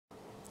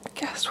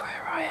guess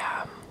where I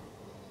am?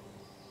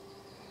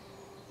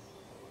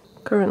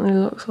 Currently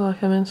looks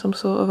like I'm in some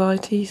sort of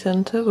IT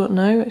centre, but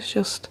no, it's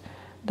just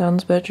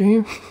Dan's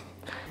bedroom.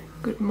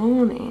 Good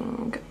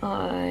morning.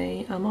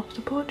 I am off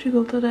to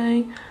Portugal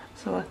today,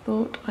 so I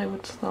thought I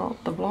would start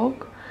the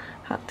vlog.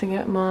 Had to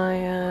get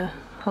my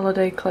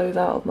holiday clothes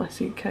out of my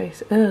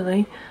suitcase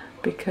early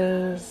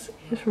because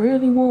it's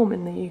really warm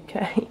in the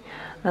UK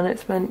and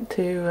it's meant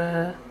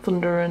to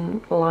thunder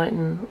and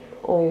lighten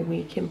all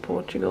week in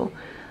Portugal.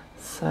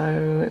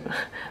 So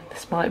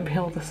this might be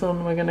all the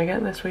sun we're going to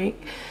get this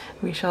week.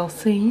 We shall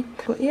see.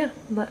 But yeah,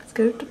 let's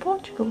go to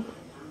Portugal.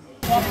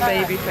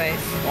 Baby face.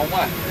 On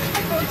what?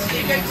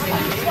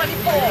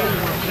 24.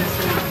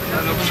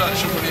 And looks like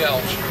somebody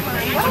else.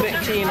 A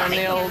bit keen on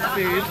the old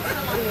food.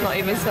 Not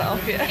even set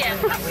off yet.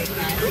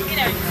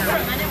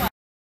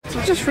 So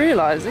I just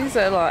realised these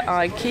are like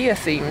IKEA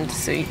themed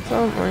seats,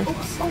 aren't they?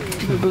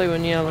 Blue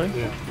and yellow.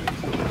 Yeah.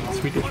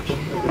 Swedish.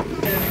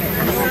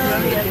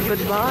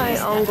 Goodbye,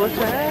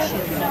 Angleterre.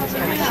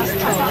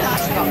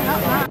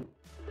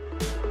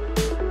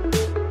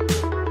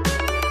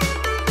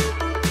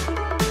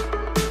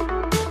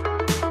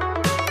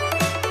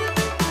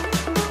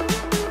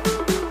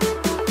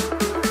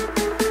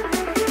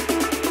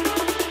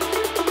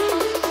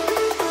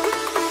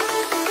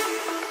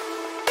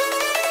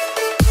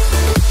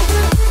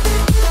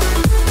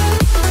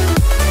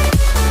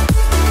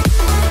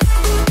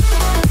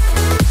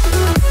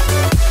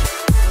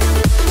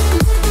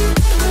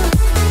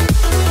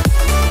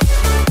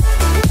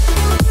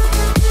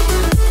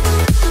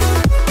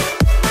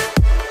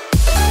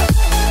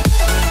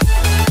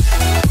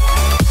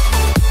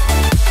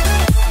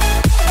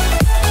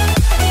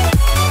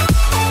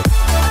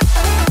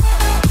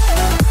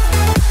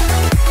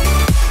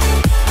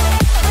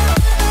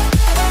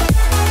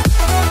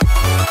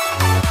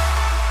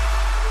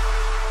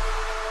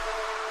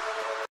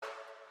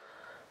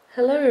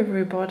 Hello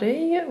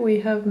everybody, we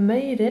have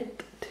made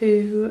it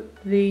to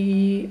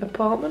the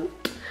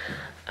apartment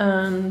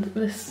and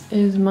this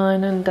is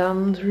mine and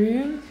Dan's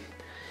room.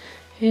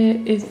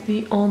 Here is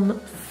the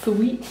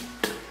ensuite.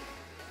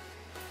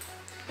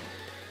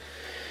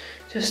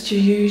 Just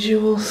your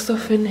usual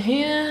stuff in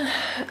here,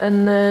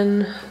 and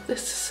then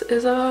this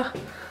is our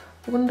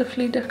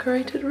wonderfully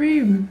decorated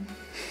room.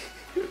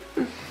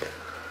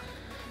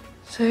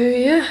 So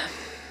yeah,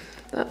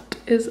 that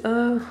is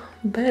our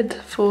bed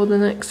for the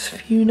next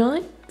few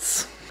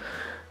nights,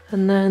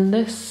 and then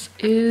this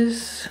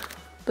is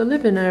the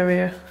living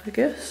area, I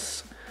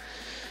guess.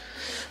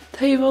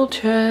 Table,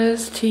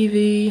 chairs,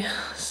 TV,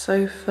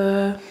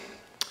 sofa,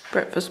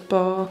 breakfast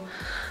bar,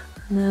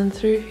 and then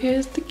through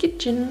here's the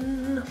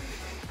kitchen.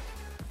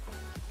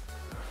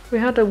 We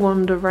had a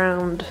wander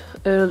round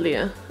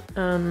earlier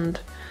and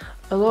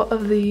a lot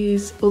of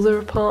these other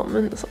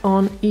apartments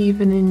aren't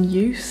even in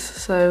use,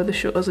 so the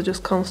shutters are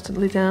just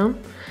constantly down.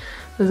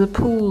 There's a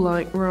pool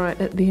like right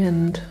at the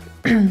end,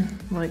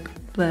 like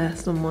there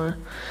somewhere.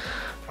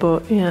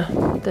 But yeah,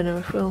 don't know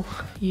if we'll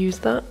use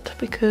that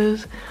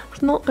because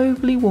it's not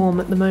overly warm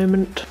at the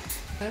moment.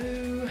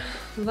 So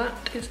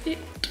that is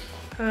it.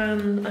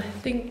 And I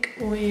think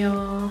we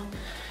are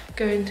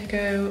going to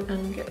go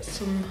and get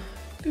some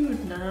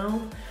food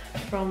now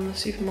from the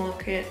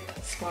supermarket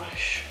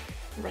slash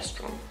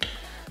restaurant.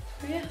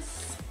 So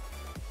yes.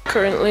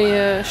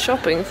 Currently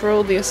shopping for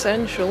all the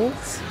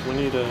essentials. We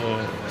need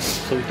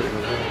something as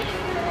well.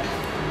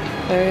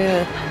 Oh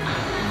yeah.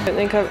 I don't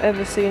think I've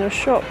ever seen a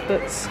shop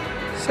that's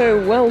so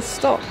well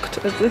stocked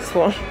as this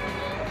one.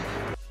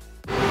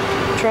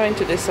 Trying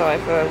to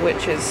decipher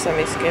which is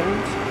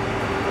semi-skimmed.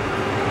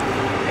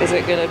 Is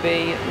it going to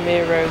be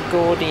Miro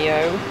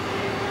Gordio,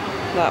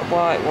 that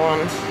white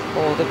one,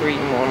 or the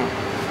green one?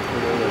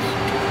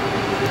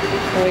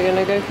 Are we going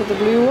to go for the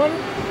blue one?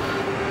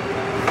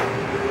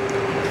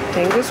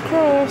 Fingers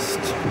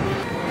crossed.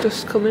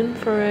 Just come in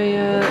for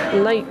a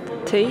late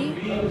tea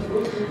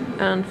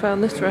and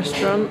found this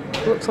restaurant.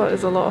 Looks like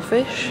there's a lot of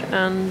fish,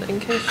 and in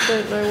case you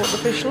don't know what the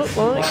fish look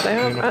like, they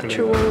have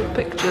actual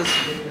pictures.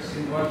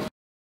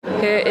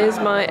 Here is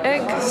my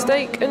egg,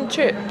 steak and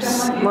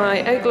chips.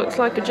 My egg looks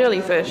like a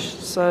jellyfish,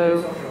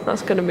 so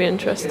that's going to be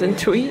interesting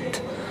to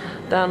eat.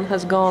 Dan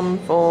has gone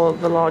for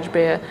the large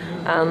beer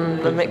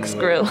and the mixed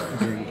grill.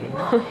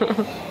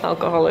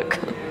 Alcoholic.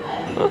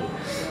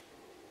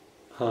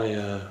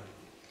 Hi,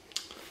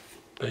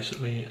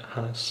 basically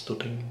Hannah's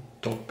studying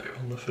dog poo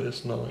on the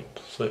first night,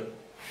 so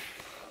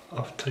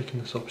I've taken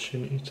this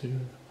opportunity to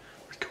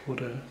record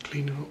her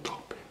cleaning up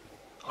dog poo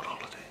on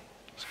holiday.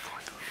 It's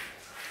quite good.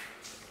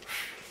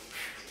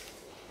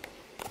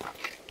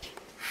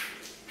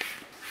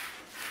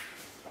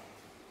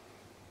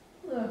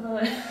 Oh,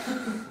 hi.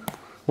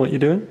 What are you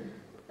doing?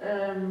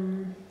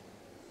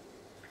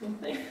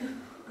 Nothing.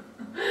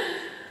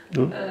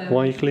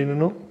 Why are you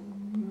cleaning up?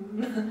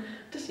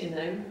 Just, you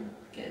know,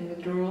 getting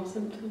withdrawal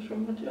symptoms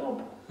from my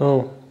job.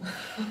 Oh,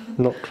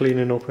 not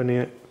cleaning up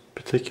any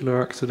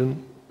particular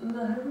accident?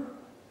 No.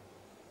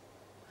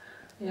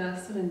 Yeah,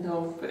 still in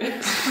dog poo.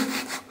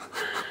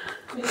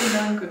 Maybe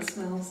Dan could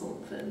smell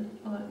something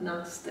like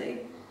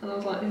nasty. And I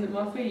was like, is it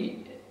my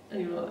feet?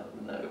 And you were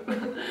like,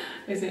 no.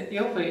 Is it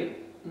your feet?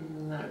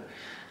 No.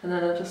 And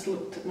then I just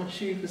looked at my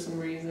shoe for some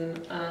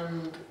reason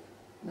and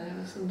there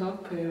was some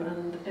dog poo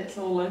and it's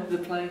all over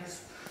the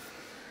place.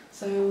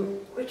 So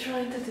we're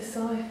trying to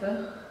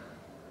decipher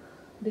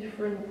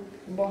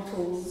different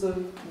bottles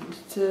of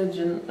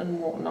detergent and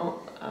whatnot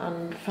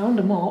and found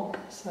a mop,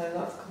 so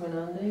that's coming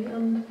handy,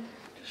 and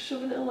just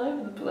shoving it all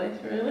over the place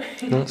really.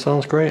 That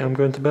sounds great, I'm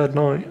going to bed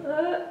night.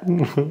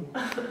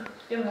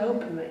 You're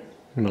helping me.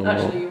 No,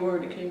 actually, you've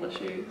already cleaned my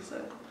shoes,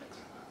 so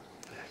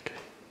okay.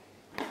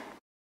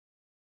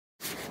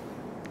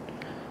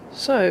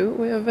 So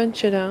we have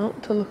ventured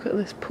out to look at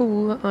this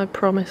pool that I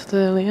promised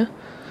earlier,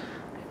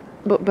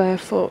 but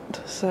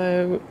barefoot,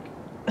 so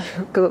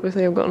because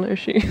obviously I've got no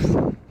shoes.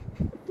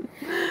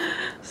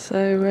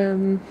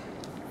 So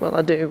well,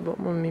 I do, but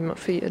I mean my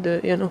feet are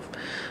dirty enough,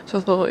 so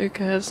I thought, who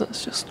cares,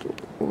 let's just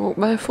walk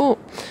barefoot.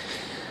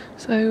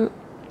 So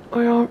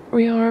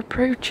we are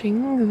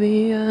approaching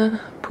the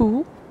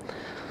pool,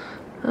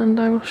 and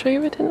I will show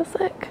you it in a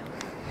sec.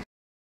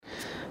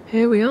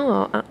 Here we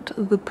are at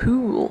the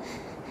pool.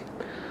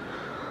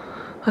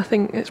 I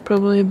think it's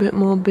probably a bit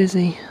more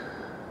busy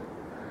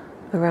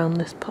around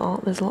this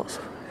part. There's lots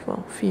of,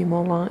 well, a few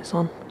more lights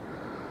on.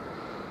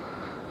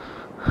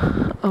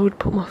 I would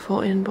put my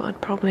foot in, but I'd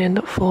probably end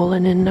up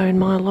falling in knowing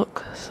my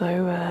luck,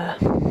 so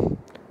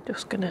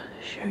just gonna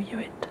show you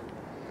it.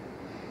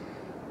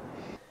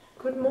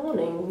 Good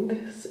morning,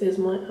 this is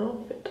my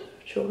outfit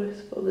of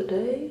choice for the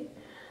day.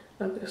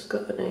 I've just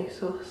got an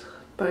ASOS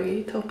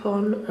baggy top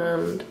on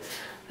and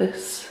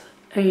this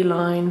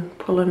A-line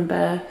pull and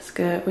bear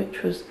skirt,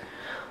 which was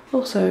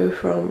also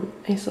from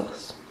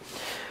ASOS.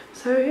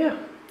 So yeah,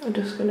 I'm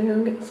just gonna go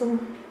and get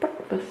some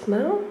breakfast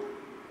now.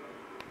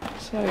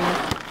 So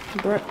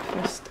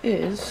breakfast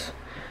is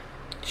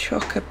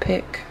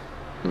Choco-Pick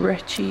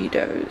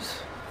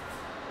Rechitos.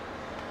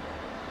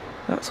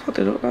 That's what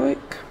they look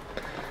like.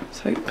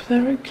 Let's hope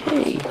they're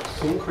okay.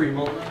 Some cream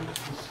on them.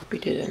 We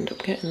did end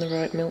up getting the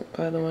right milk,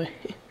 by the way.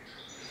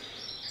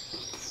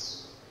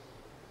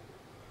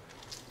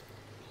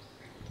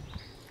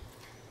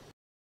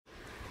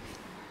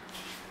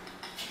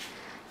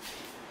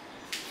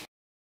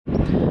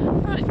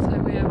 Right, so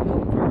we have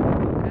gone for a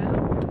walk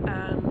out,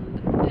 and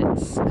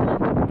it's kind of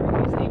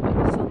breezy, but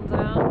the sun's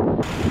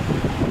out.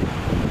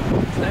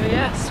 So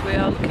yes, we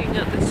are looking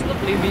at this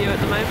lovely view at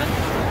the moment.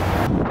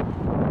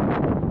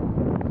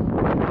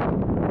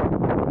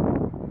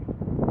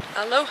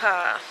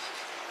 Aloha!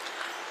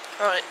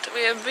 Right,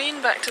 we have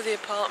been back to the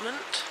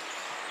apartment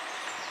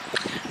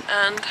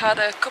and had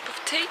a cup of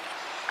tea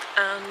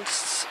and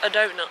a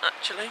donut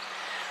actually.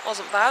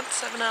 Wasn't bad,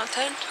 7 out of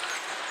 10.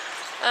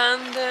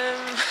 And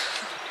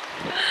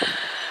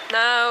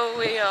now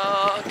we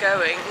are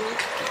going...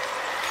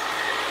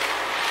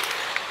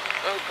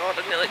 Oh god,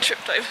 I nearly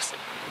tripped over some.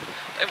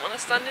 Don't want to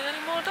stand in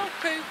any more dog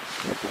poo.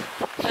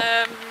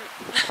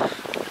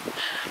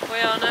 We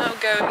are now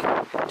going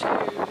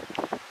to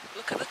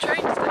look at the train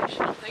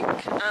station, I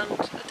think, and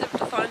attempt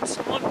to find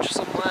some lunch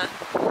somewhere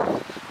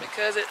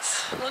because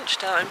it's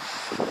lunchtime.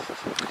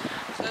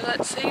 So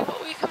let's see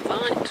what we can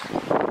find.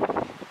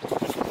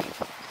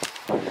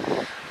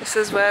 This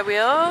is where we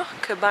are,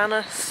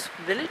 Cabanas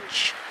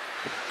Village.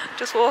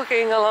 Just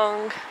walking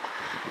along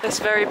this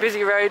very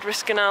busy road,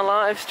 risking our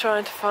lives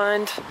trying to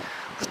find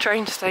the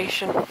train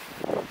station.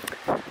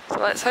 So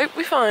let's hope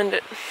we find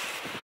it.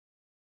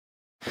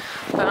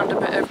 Found a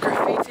bit of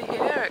graffiti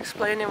here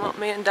explaining what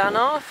me and Dan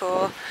are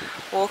for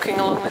walking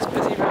along this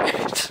busy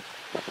road.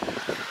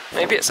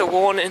 Maybe it's a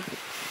warning.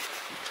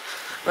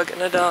 We're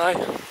gonna die.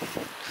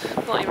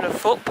 Not even a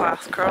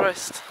footpath,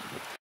 Christ.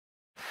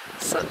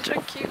 Such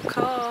a cute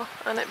car,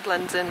 and it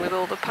blends in with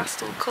all the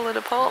pastel coloured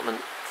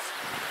apartments.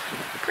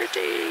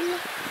 Pretty!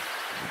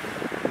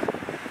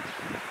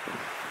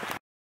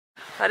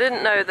 I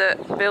didn't know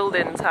that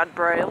buildings had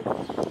braille.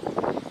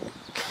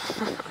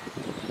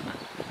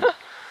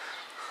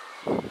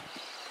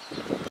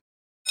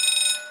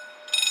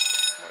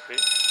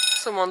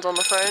 Someone's on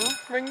the phone.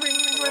 Ring, ring,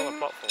 ring, ring. On the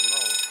platform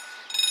now.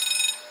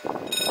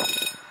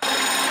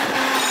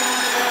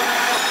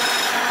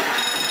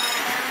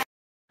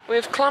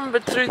 We've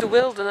clambered through the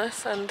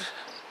wilderness and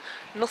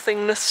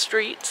nothingness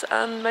streets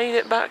and made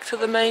it back to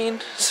the main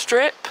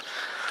strip.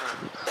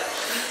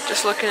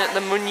 Just looking at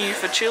the menu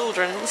for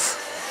children's.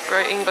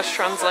 Great English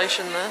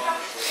translation there.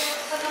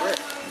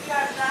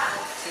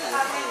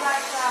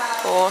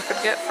 Or I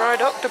could get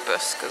fried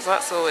octopus, because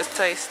that's always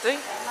tasty.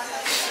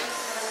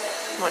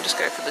 Might just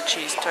go for the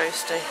cheese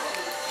toasty.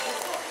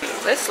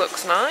 This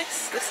looks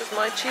nice. This is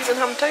my cheese and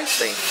ham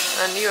toasty.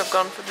 And you have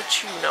gone for the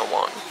tuna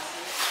one.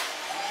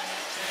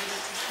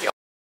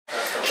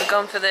 We've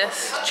gone for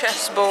this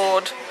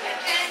chessboard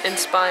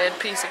inspired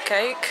piece of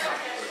cake.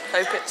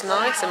 Hope it's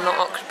nice and not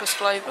octopus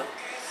flavour.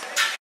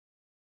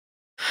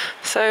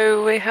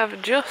 So we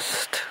have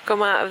just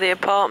come out of the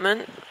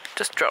apartment,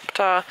 just dropped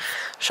our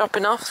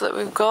shopping off that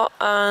we've got,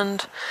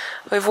 and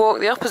we've walked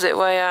the opposite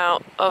way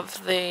out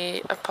of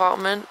the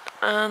apartment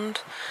and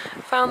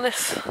found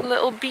this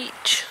little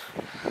beach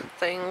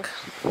thing.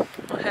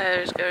 I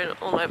hair is going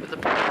all over the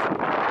place.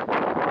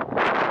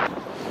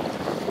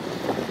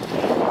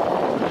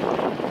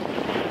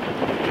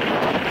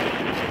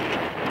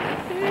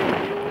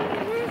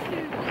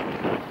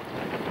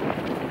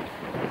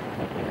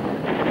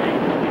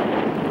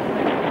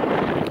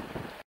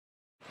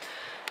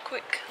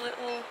 Quick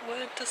little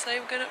word to say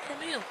we're going out for a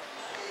meal.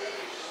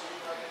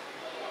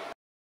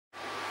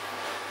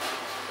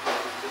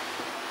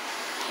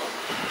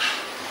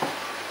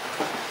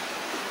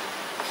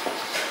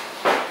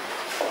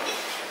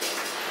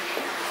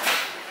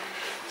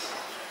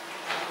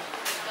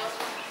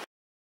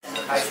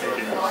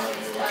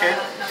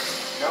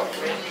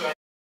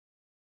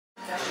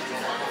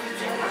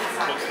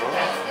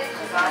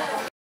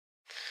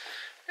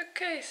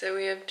 Okay, so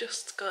we have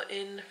just got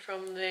in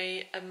from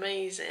the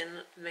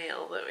amazing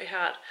meal that we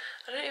had.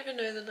 I don't even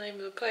know the name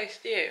of the place,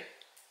 do you?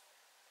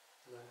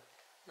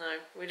 No,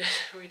 we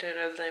don't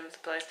know the name of the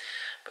place,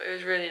 but it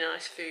was really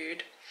nice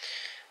food.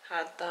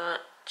 Had that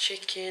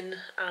chicken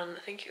and I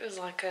think it was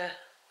like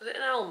was it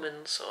an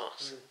almond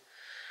sauce?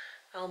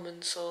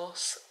 Almond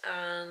sauce,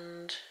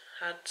 and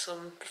had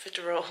some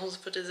profiteroles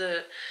for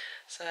dessert.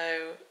 So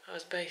I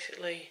was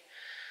basically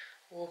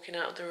walking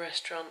out of the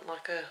restaurant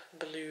like a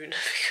balloon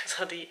because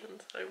I'd eaten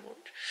so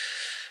much.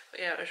 But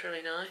yeah, it was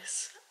really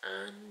nice.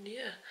 And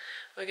yeah,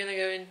 we're gonna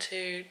go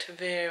into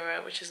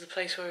Tavera, which is the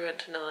place where we went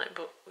tonight,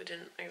 but we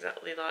didn't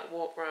exactly like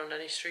walk around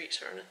any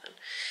streets or anything,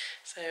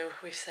 so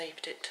we've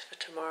saved it for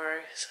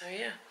tomorrow. So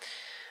yeah,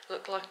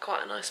 looked like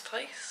quite a nice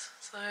place,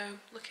 so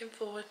looking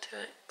forward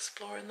to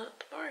exploring that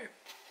tomorrow.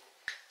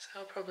 So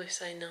I'll probably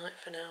say night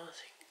for now, I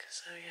think.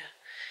 So yeah,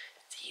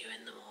 see you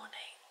in the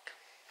morning.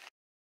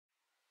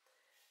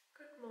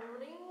 Good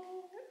morning.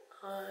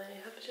 I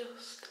have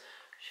just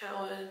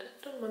showered,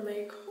 done my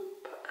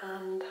makeup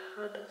and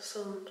had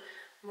some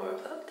more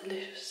of that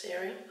delicious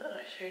cereal that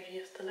I showed you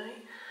yesterday,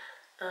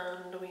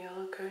 and we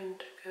are going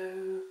to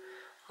go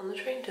on the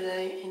train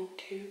today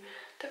into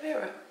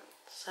Tavera.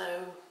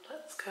 So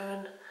let's go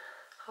and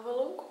have a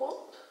look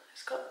what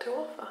it's got to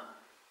offer.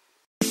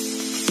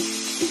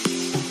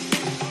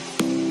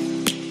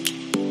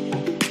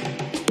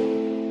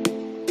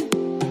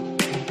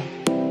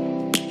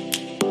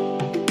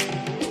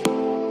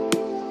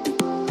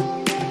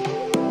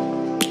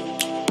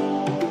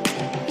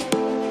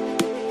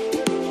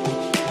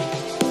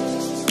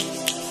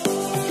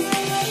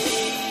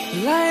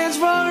 Lions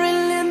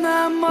roaring in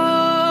the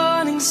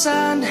morning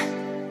sun,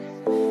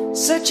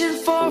 searching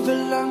for a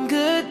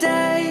longer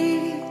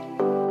day.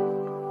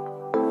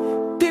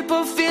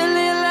 People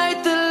feeling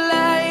like the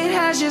light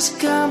has just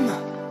come.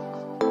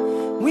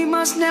 We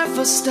must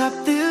never stop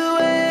the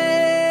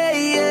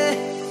way.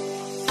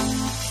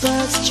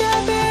 Birds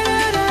chirping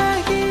and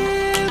I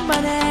hear my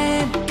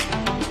name,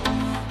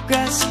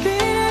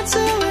 grasping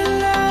into a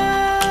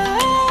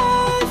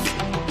life.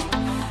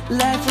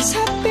 Life is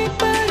happy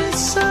but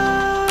it's so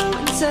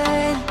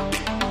insane.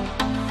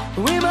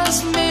 We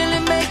must merely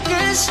make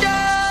a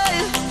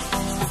start.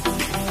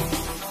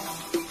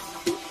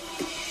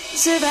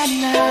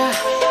 Savannah,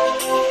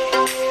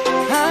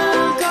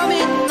 I'm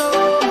coming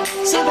home.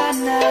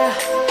 Savannah,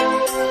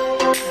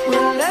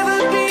 we'll never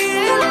be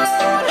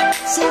alone.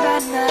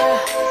 Savannah,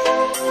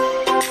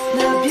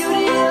 the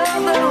beauty of the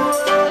world.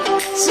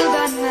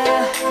 Savannah,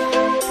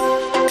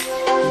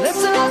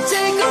 let's all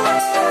take a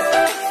walk.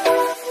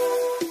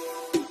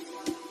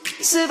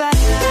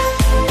 Savannah.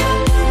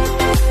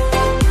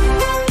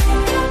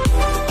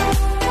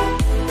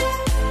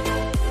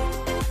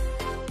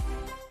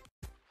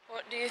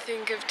 What do you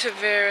think of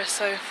Tavera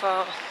so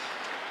far?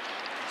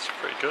 It's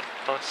pretty good,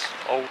 nice,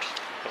 old,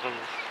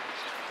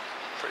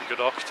 pretty good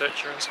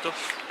architecture and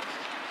stuff.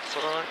 It's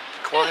alright,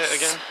 quiet Yes.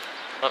 again,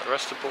 like the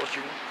rest of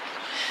Portugal.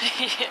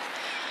 Yeah.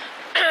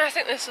 I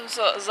think there's some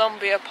sort of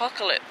zombie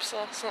apocalypse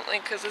or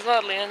something because there's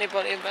hardly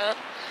anybody about.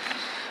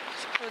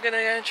 So we're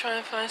gonna go and try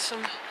and find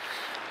some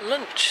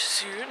lunch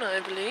soon, I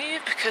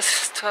believe, because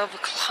it's 12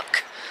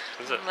 o'clock.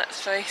 Is it? And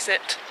let's face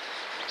it,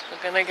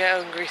 we're gonna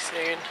get hungry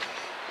soon.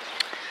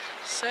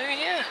 So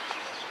yeah,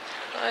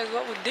 that is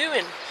what we're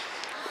doing.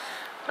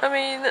 I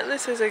mean,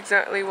 this is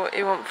exactly what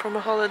you want from a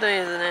holiday,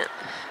 isn't it?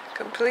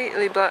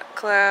 Completely black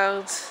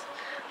clouds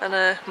and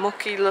a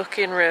mucky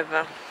looking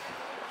river.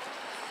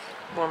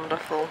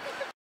 Wonderful.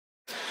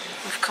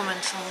 We've come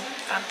in some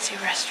fancy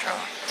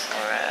restaurant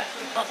for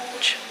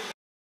lunch.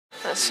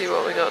 Let's see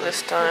what we got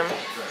this time.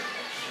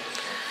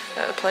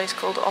 At a place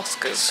called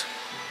Oscar's.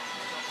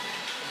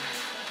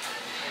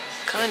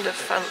 Kind of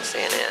fancy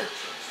in here.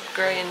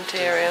 Grey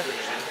interior.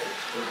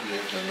 I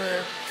don't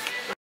know.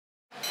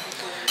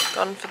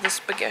 Gone for the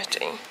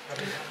spaghetti.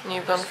 And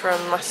you've gone for a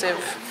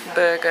massive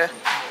burger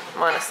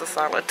minus the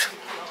salad.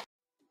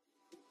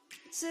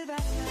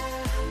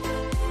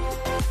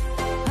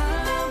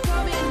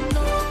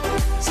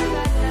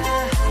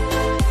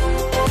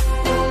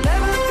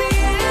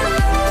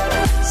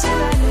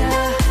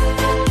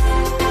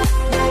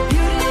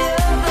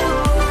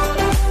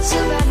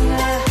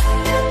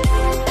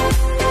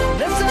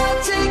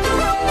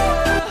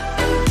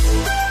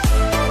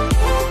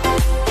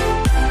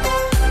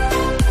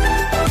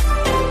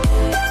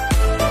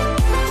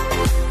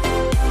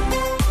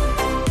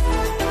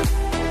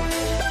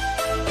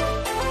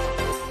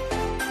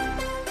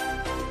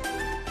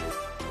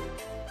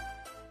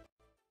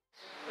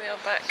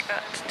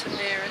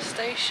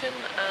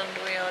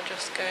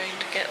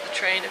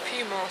 train a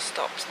few more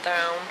stops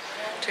down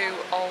to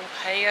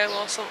Olheo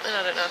or something,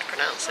 I don't know how to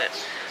pronounce it.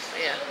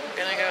 But yeah, we're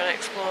gonna go and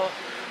explore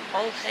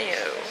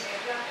Olheo.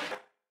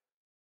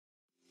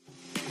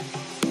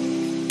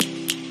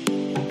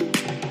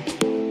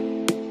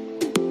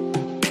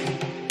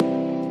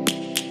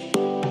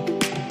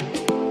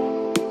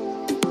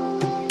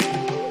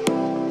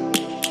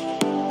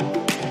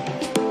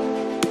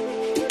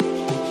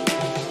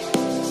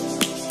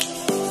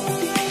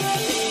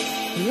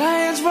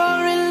 Lions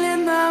roaring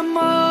in the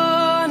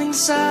morning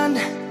sun,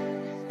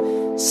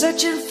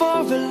 searching for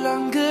a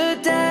longer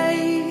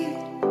day.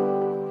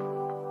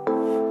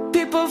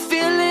 People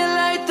feeling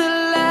like the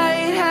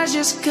light has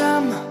just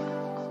come.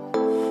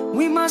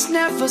 We must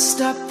never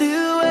stop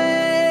the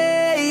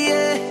way.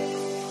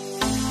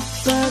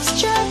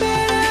 Birds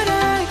chirping and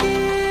I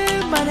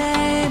hear my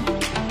name,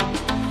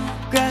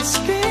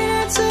 grasping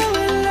into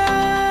a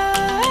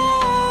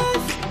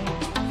life.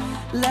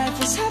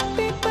 Life is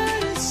happy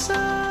but it's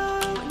so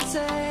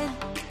insane.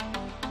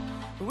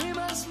 We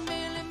must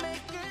merely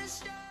make a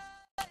start.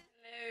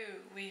 Hello,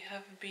 we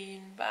have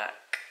been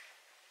back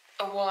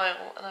a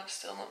while and I've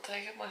still not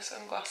taken my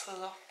sunglasses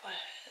off my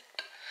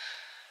head.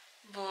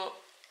 But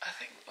I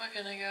think we're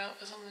gonna go out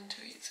for something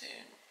to eat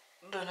soon.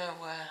 Don't know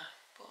where,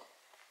 but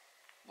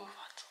we'll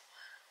find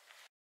somewhere.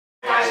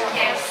 We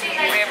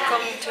have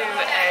come to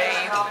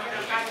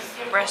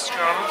a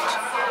restaurant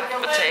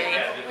for tea,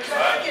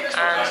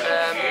 and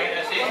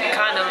it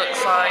kind of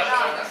looks like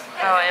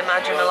how I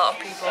imagine a lot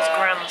of people's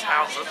grand's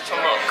houses to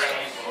look.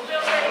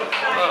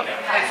 But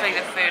hopefully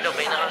the food will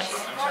be nice.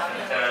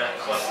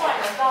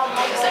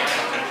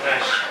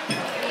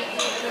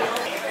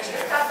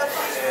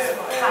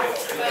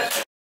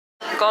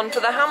 Gone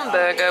for the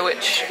hamburger,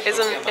 which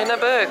isn't in a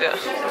burger.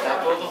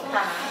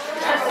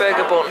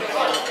 Burger bun.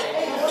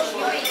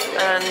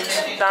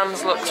 And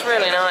Dan's looks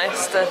really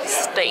nice, the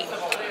steak.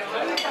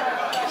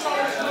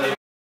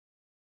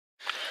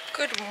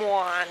 Good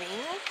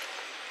morning.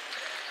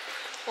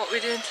 What are we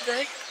doing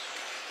today?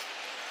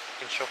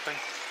 Been shopping,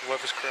 the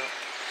weather's crap.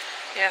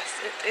 Yes,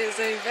 it is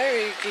a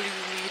very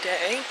gloomy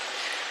day,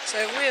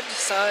 so we have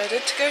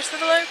decided to go to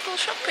the local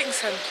shopping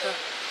centre.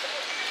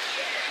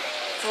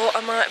 Thought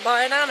I might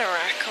buy an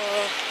anorak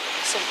or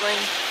something.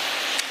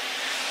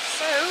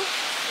 So,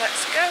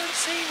 let's go and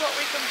see what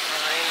we can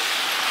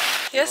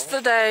find.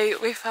 Yesterday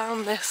we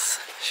found this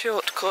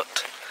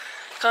shortcut.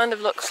 Kind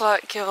of looks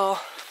like your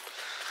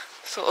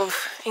sort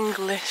of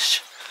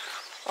English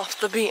off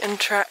the beaten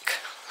track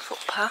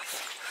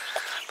footpath.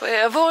 But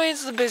it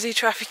avoids the busy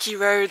trafficy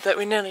road that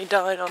we nearly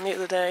died on the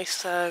other day,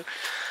 so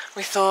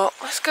we thought,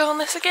 let's go on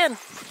this again.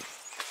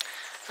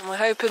 And we're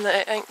hoping that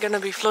it ain't going to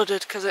be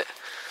flooded because it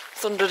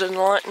thundered and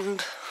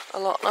lightened a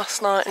lot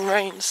last night in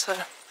rain,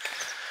 so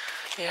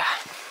yeah.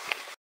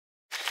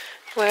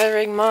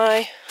 Wearing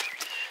my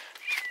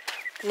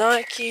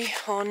Nike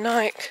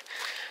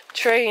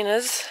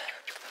trainers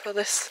for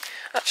this.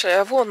 Actually,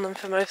 I've worn them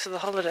for most of the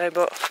holiday,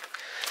 but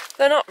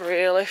they're not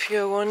real if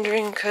you're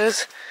wondering,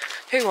 because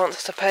who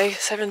wants to pay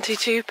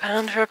 £72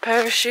 for a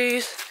pair of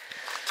shoes?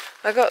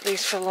 I got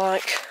these for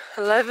like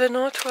 £11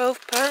 or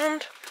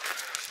 £12,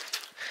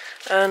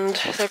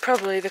 and they're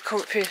probably the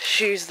comfiest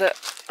shoes that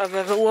I've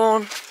ever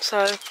worn.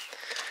 So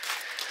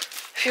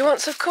if you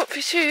want some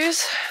comfy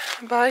shoes,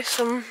 buy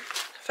some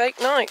fake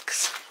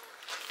Nikes.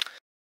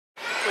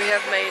 We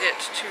have made it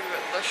to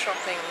the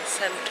shopping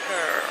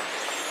centre.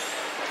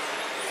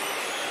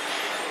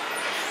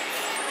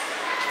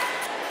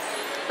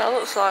 That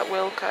looks like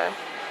Wilko,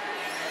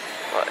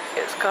 but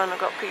it's kind of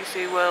got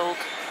PC World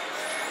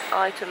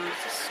items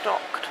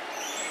stocked.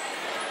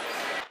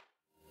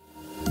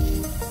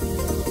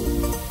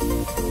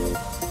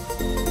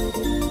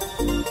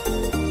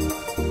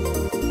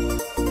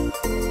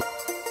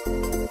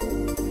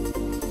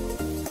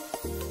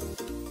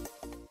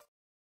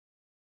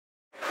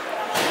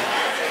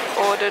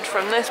 Ordered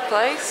from this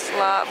place,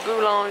 La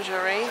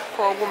Boulangerie,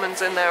 poor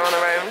woman's in there on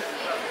her own,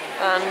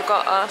 and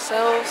got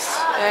ourselves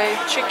a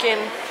chicken,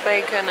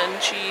 bacon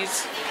and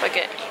cheese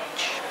baguette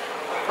each.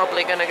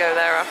 Probably going to go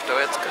there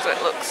afterwards because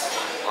it looks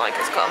like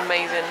it's got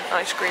amazing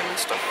ice cream and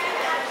stuff.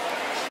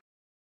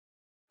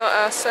 Got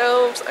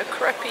ourselves a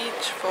crepe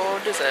each for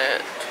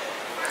dessert.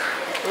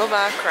 Love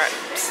our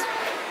crepes.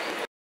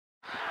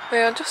 We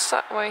are just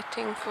sat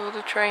waiting for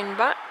the train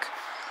back.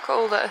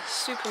 Called at a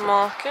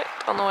supermarket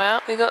on the way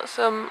out. We got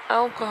some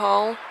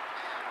alcohol,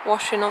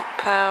 washing up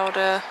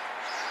powder,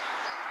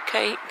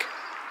 cake,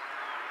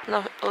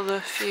 and other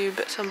few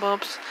bits and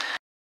bobs.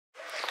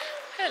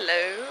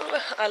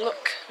 Hello, I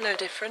look no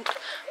different,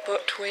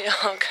 but we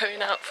are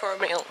going out for a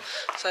meal.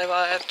 So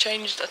I have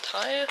changed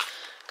attire,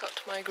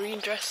 got my green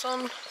dress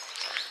on,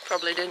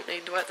 probably didn't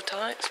need to wear the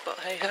tights, but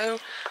hey ho,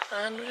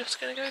 and we're just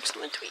going to go have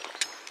something to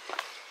eat.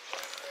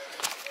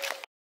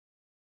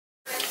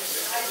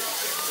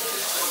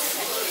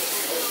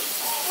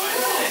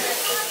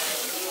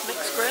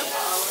 Mixed grill.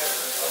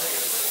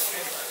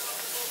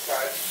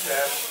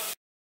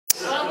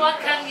 Well, what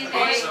can you do?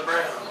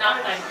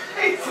 Nothing.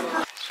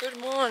 Good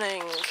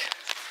morning.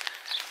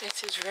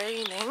 It is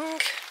raining,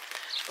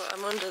 but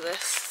I'm under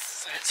this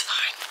so it's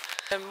fine.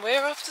 And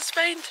we're off to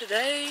Spain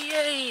today,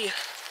 yay!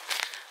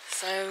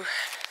 So,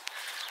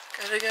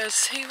 gotta go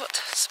see what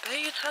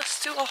Spain has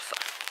to offer.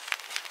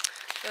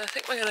 So I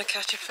think we're gonna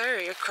catch a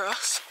ferry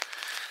across,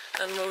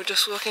 and we'll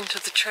just walk into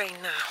the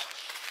train now.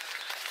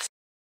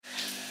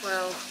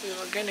 Well, we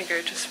were gonna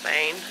go to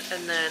Spain,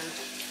 and then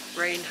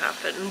rain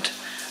happened,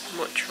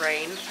 much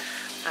rain,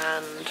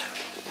 and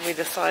we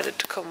decided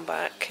to come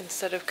back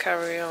instead of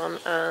carry on,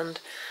 and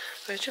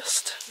we're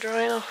just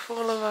drying off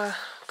all of our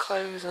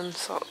clothes and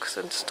socks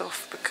and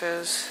stuff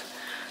because,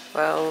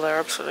 well, they're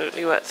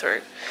absolutely wet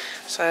through.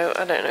 So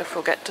I don't know if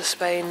we'll get to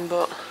Spain,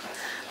 but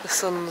the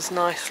sun's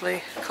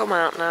nicely come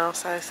out now,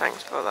 so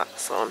thanks for that,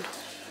 sun.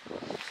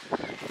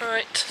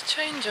 Right,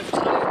 change of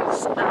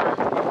clothes, and we're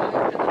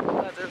hoping that the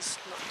weather's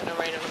not going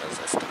to rain on us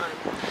this time.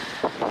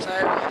 So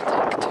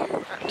take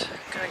 2 at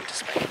going to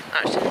Spain.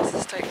 Actually, this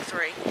is take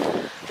 3.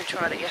 We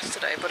tried it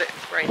yesterday, but it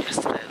rained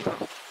yesterday as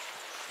well.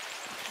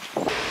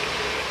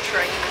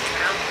 Train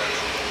camper.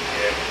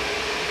 Yeah.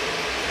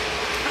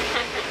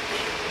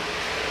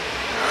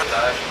 My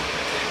dad.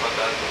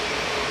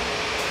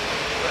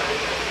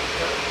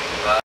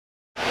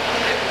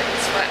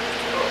 It's swept,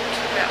 but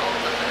a bit on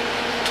the moment.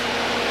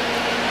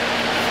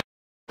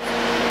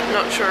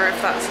 Not sure if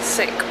that's a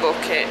sick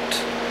bucket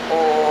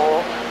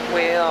or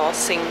we are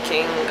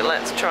sinking.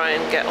 Let's try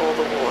and get all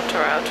the water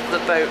out of the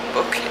boat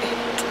bucket.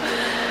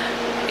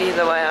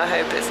 Either way, I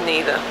hope it's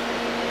neither.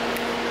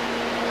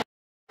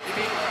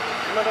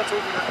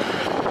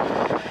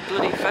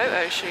 Bloody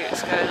photo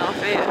shoots going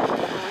off here.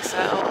 All we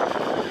set up.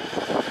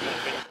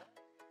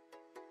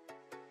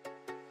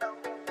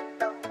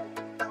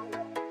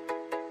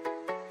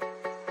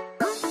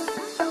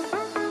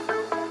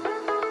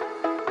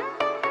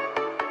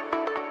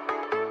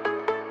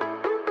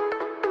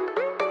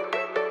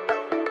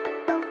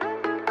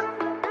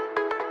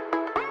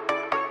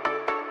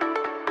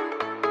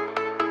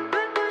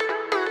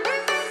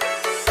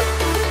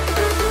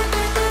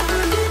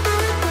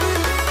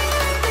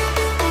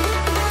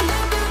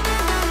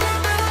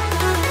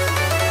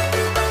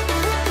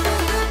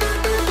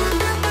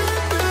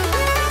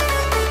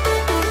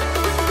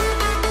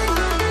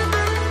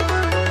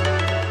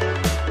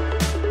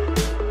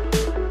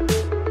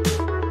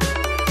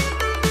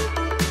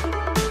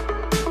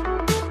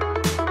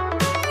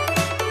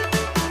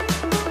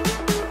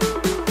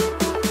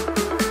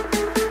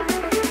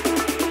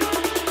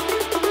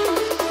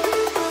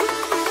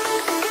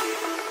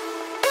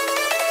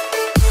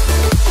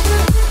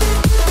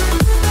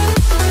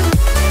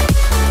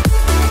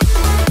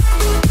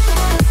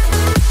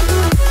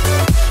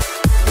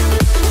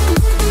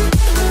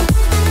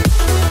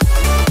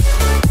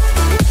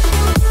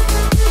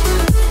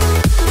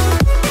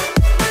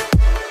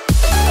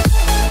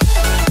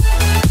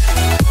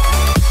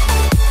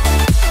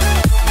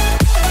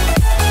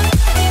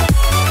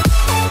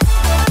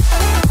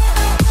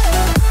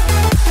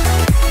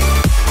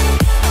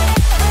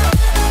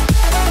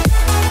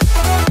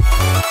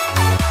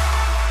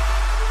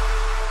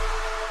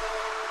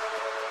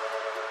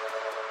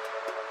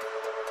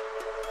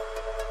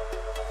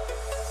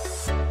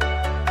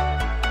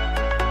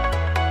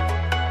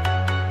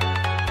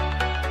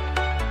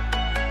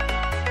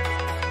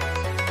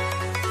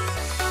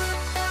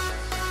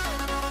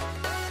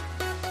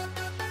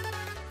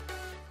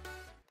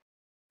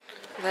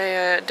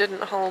 They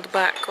didn't hold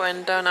back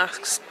when Don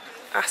asked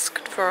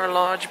for a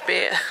large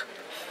beer.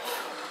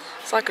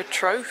 It's like a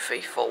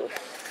trophy full.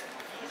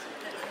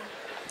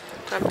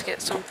 Time to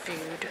get some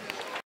food.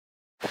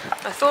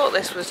 I thought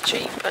this was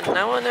cheap, and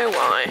now I know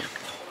why.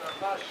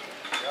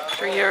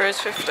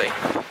 €3.50.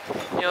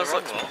 Yours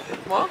looks...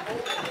 What?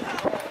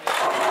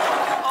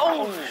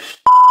 Oh!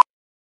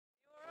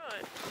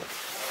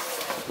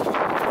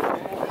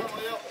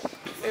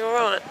 You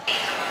alright?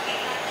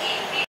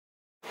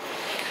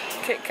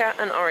 Kit Kat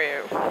and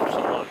Oreo.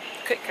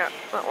 Kit Kat,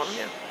 that one,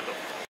 yeah.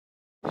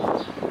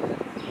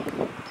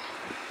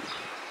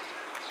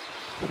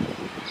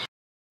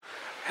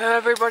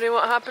 Everybody,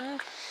 what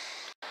happened?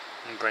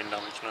 Brain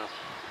damage now.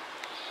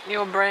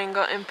 Your brain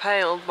got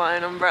impaled by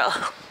an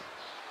umbrella.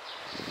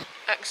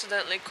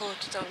 Accidentally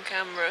caught it on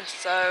camera,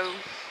 so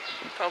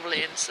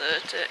probably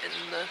insert it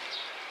in the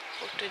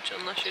footage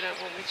unless you don't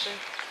want me to.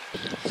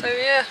 So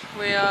yeah,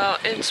 we are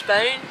in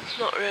Spain,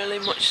 not really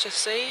much to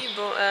see,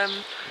 but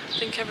I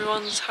think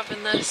everyone's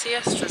having their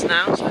siestas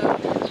now, so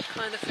I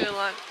kind of feel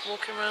like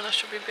walking around I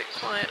should be a bit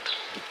quiet.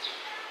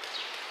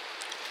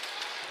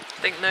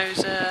 I think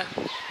those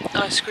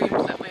ice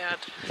creams that we had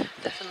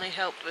definitely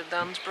helped with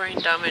Dan's brain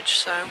damage,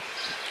 so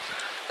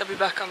they'll be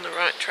back on the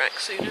right track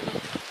soon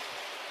enough.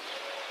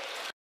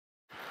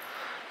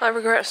 I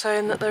regret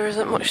saying that there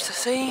isn't much to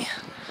see.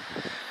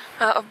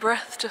 Out of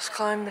breath, just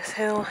climbed this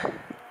hill.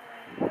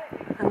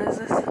 And there's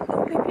this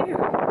lovely view.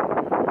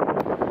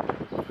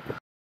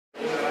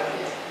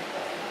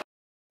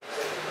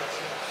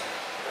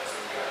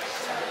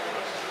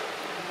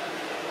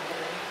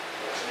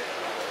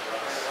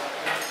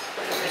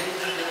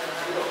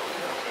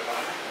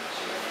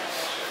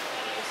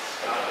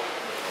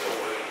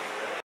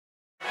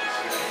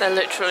 They're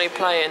literally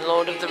playing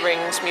Lord of the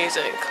Rings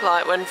music,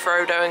 like when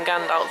Frodo and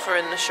Gandalf are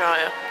in the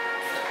Shire.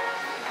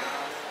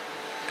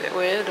 Bit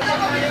weird. I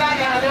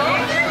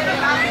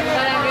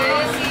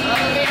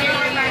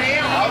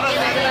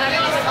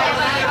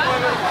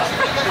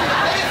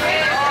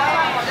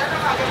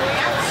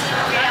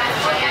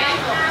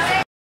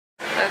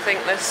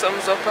think this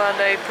sums up our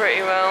day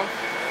pretty well.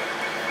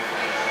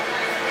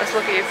 Let's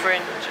look at your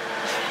fringe.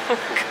 Oh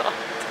god.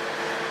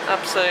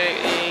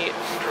 Absolutely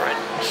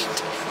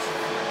drenched.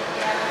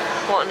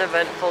 What an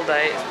eventful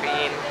day it's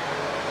been.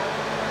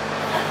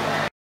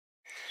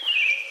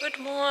 Good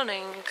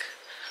morning.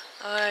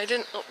 I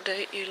didn't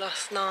update you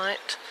last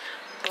night,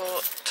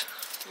 but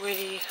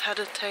we had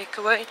a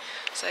takeaway.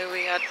 So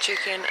we had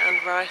chicken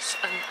and rice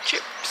and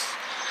chips.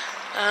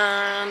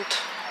 And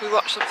we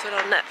watched something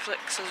on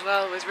Netflix as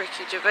well with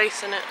Ricky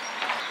Gervais in it.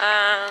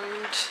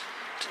 And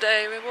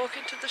today we're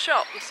walking to the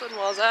shop. The sun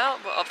was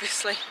out, but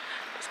obviously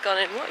it's gone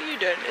in. What are you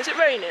doing? Is it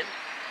raining?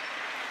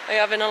 Are you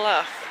having a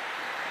laugh?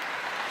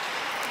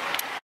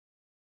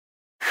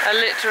 I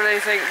literally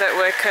think that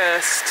we're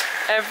cursed.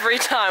 Every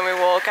time we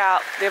walk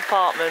out the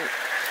apartment,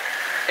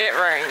 it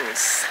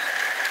rains.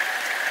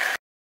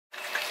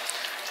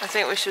 I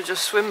think we should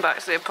just swim back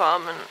to the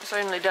apartment. It's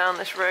only down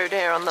this road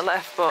here on the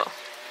left, but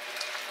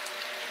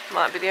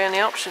might be the only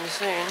option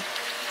soon. I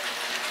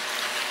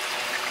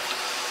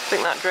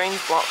think that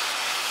drain's blocked.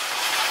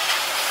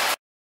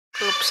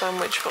 Club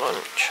sandwich for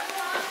lunch.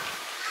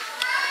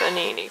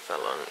 Panini for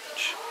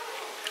lunch.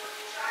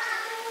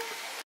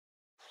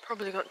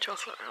 Probably got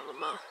chocolate around the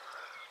mouth.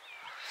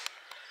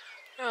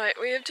 Right,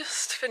 we have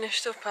just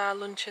finished up our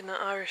lunch in the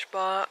Irish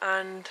bar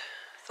and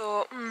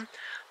thought,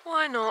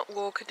 why not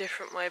walk a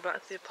different way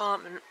back to the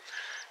apartment?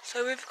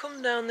 So we've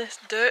come down this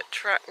dirt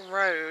track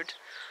road.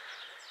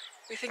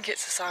 We think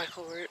it's a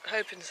cycle route,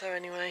 hoping so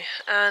anyway.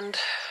 And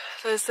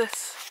there's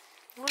this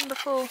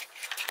wonderful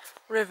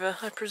river.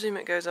 I presume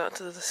it goes out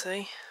to the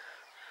sea.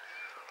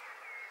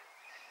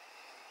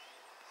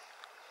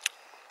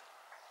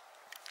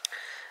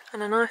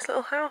 And a nice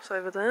little house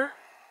over there.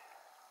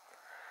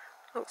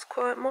 Looks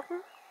quite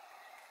modern.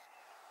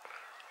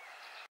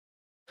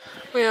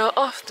 We are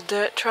off the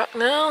dirt track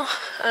now,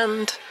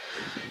 and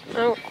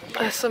oh,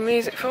 there's some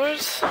music for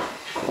us.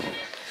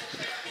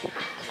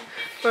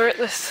 We're at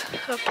this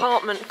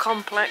apartment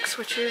complex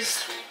which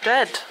is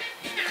dead.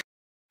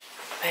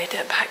 Made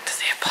it back to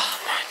the apartment.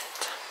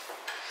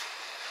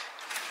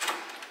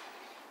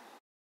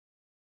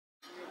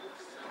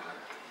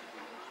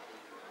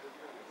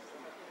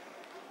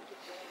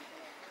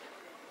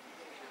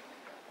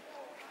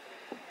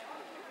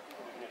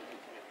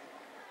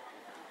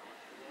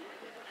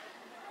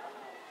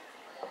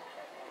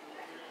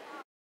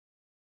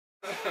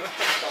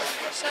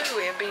 So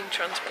we are being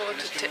transported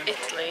to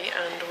Italy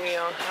and we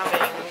are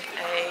having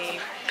a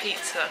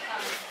pizza,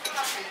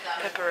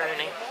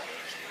 pepperoni.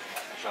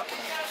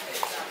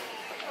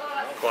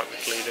 Quite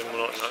misleading, we're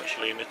not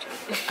actually in Italy.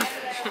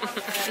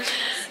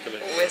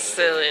 We're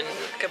still in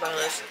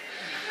Cabanas.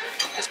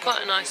 It's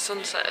quite a nice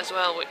sunset as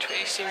well, which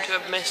we seem to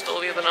have missed all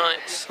the other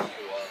nights.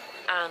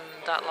 And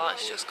that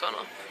light's just gone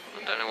off.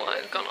 I don't know why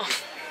it's gone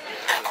off.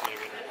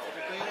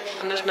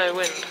 And there's no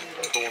wind.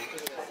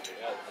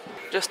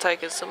 Just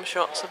taking some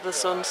shots of the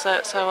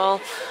sunset, so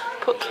I'll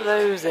put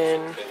those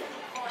in.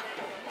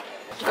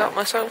 Got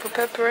myself a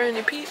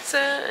pepperoni pizza,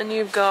 and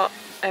you've got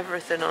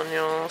everything on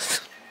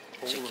yours.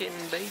 Chicken,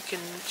 bacon,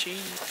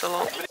 cheese, a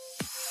lot.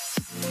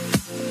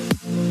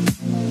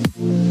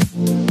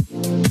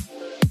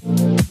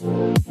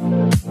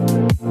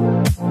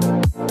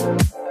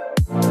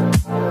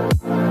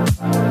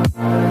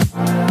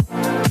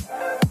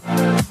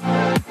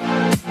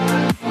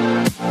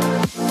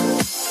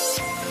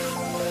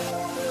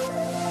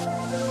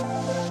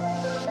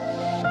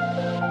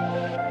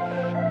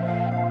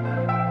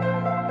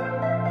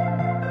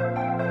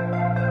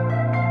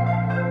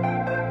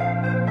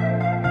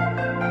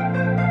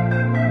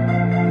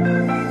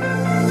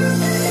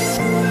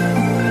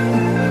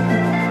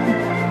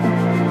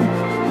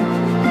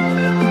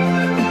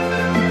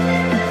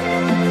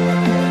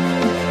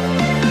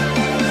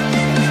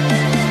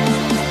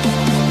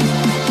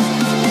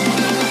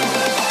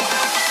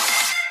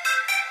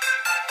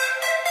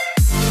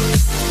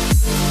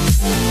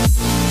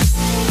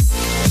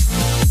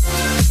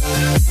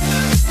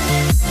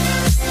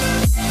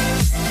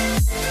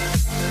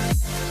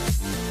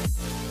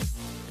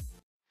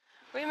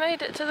 We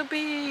made it to the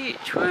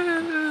beach,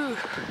 woo!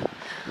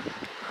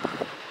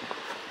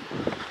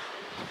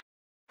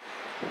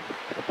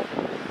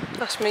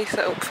 That's me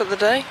set up for the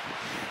day.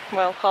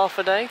 Well, half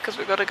a day, because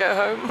we've got to go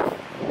home.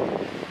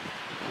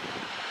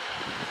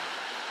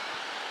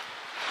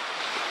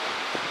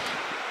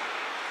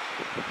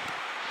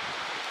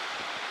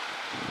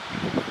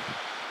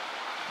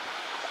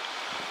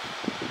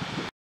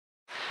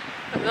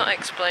 I've not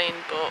explained,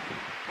 but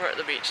we're at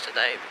the beach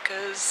today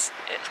because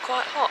it's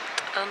quite hot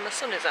and the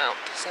sun is out,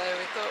 so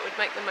we thought we'd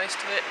make the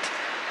most of it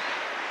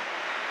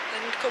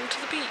and come to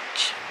the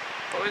beach.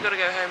 But we've got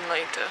to go home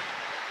later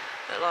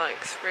at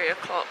like 3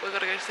 o'clock. We've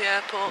got to go to the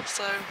airport,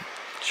 so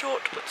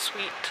Short but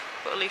sweet,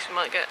 but at least we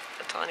might get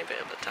a tiny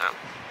bit of the tan.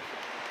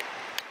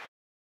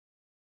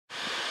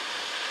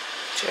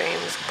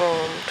 James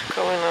Bond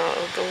coming out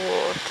of the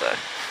water.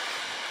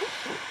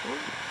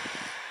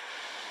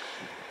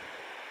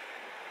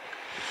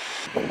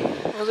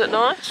 Was it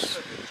nice?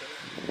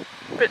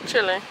 Bit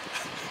chilly.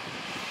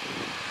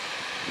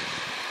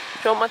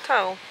 Do you want my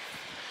towel?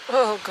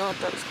 Oh god,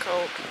 that's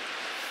cold.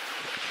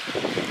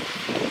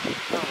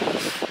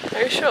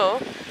 Are you sure?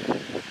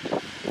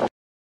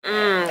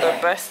 The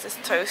best is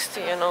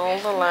toasty in all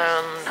the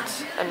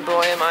land. And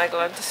boy am I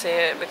glad to see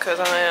it, because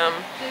I am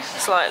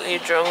slightly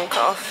drunk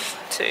off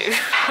two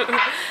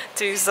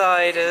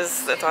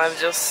ciders that I've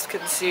just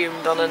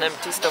consumed on an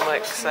empty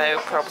stomach, so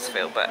probs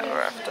feel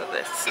better after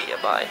this. See you,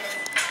 bye.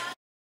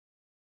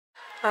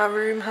 Our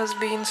room has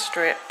been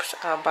stripped,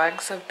 our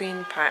bags have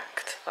been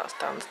packed, that's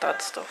Dan's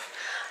dad's stuff,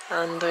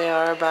 and we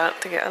are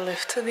about to get a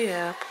lift to the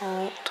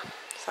airport.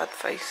 Sad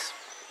face.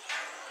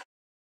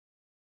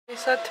 You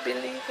sad to be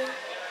leaving?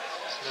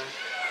 No.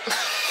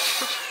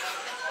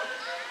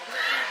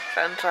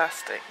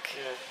 Fantastic.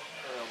 Yeah,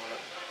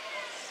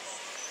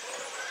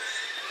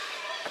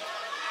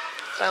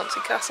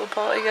 Bouncy castle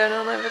party going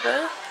on over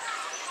there.